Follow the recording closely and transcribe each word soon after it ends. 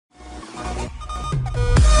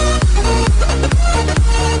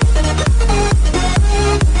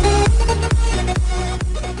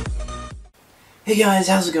Hey guys,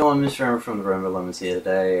 how's it going? Mr. Emma from the Rainbow Lemons here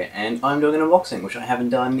today, and I'm doing an unboxing, which I haven't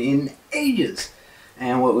done in ages.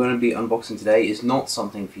 And what we're going to be unboxing today is not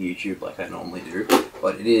something for YouTube like I normally do,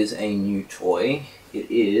 but it is a new toy.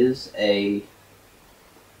 It is a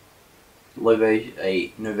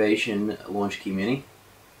Novation LaunchKey Mini.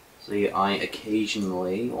 So yeah, I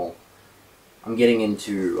occasionally, well, I'm getting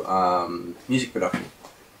into music production,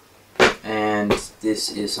 and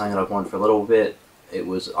this is something that I've wanted for a little bit. It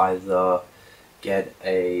was either get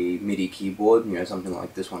a MIDI keyboard, you know, something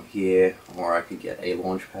like this one here, or I could get a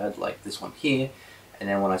launch pad like this one here. And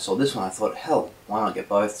then when I saw this one, I thought, hell, why not get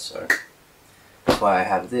both? So that's why I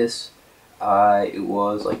have this. It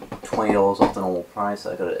was like $20 off the normal price.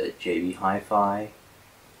 I got it at JB Hi-Fi,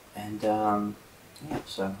 and yeah,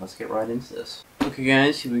 so let's get right into this. Okay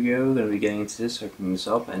guys, here we go. We're going to be getting into this, opening this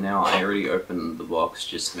up, and now I already opened the box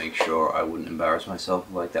just to make sure I wouldn't embarrass myself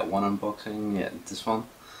like that one unboxing. Yeah, this one.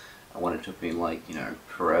 It took me like, you know,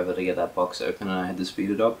 forever to get that box open, and I had to speed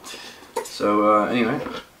it up. So anyway,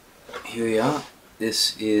 here we are.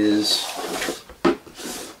 This is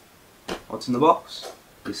what's in the box.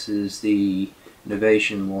 This is the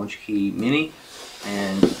Novation LaunchKey Mini,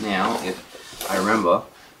 and now if I remember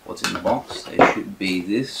what's in the box, there should be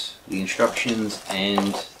this, the instructions,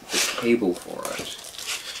 and the cable for it.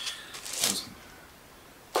 Let's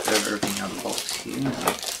grab everything out of the box here.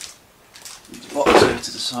 The box over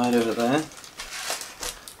to the side over there.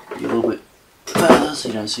 Be a little bit better so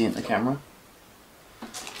you don't see it in the camera.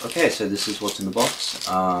 Okay, so this is what's in the box.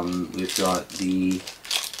 We've got the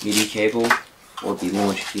MIDI cable for the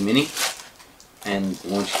LaunchKey Mini, and the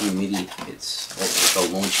LaunchKey Mini, it's the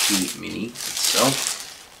LaunchKey Mini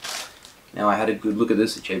itself. Now I had a good look at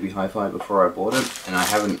this at JB Hi-Fi before I bought it, and I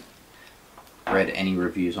haven't read any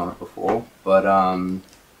reviews on it before, but I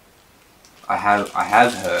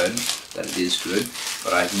have heard that it is good,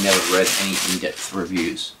 but I've never read any in-depth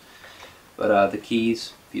reviews. But the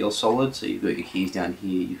keys feel solid, so you've got your keys down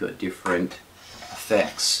here, you've got different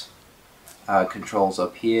effects, controls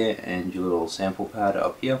up here, and your little sample pad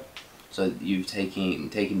up here. So you've taken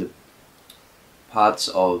the parts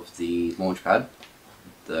of the launch pad,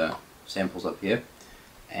 the samples up here,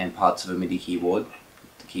 and parts of a MIDI keyboard,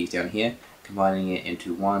 the keys down here, combining it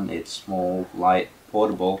into one. It's small, light,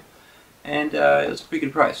 portable, and it's a pretty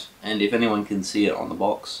good price. And if anyone can see it on the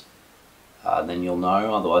box, then you'll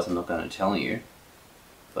know, otherwise I'm not going to tell you.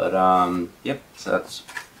 But yep, so that's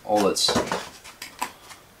all that's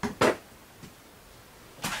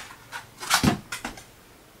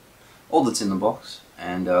in the box.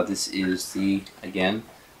 And this is the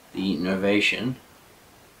Novation,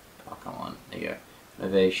 oh come on, there you go,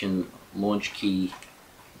 Novation LaunchKey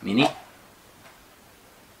Mini. I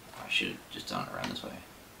should have just done it around this way.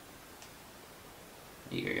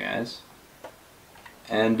 There you go guys.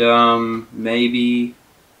 And maybe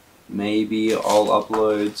I'll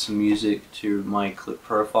upload some music to my clip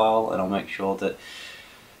profile, and I'll make sure that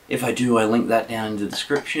if I do, I link that down in the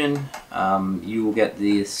description. You will get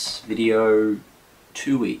this video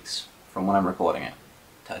 2 weeks from when I'm recording it,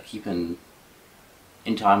 to keep in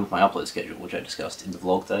time with my upload schedule, which I discussed in the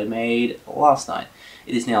vlog that I made last night.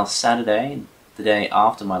 It is now Saturday, the day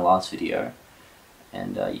after my last video,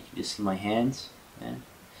 and you can just see my hands. Yeah.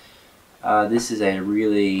 This is a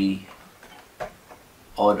really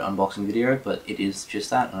odd unboxing video, but it is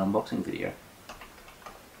just that, an unboxing video.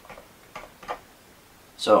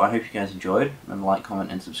 So I hope you guys enjoyed. Remember to like,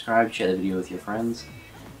 comment, and subscribe. Share the video with your friends.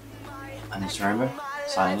 I'm Mr. Rainbow,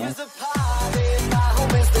 signing out.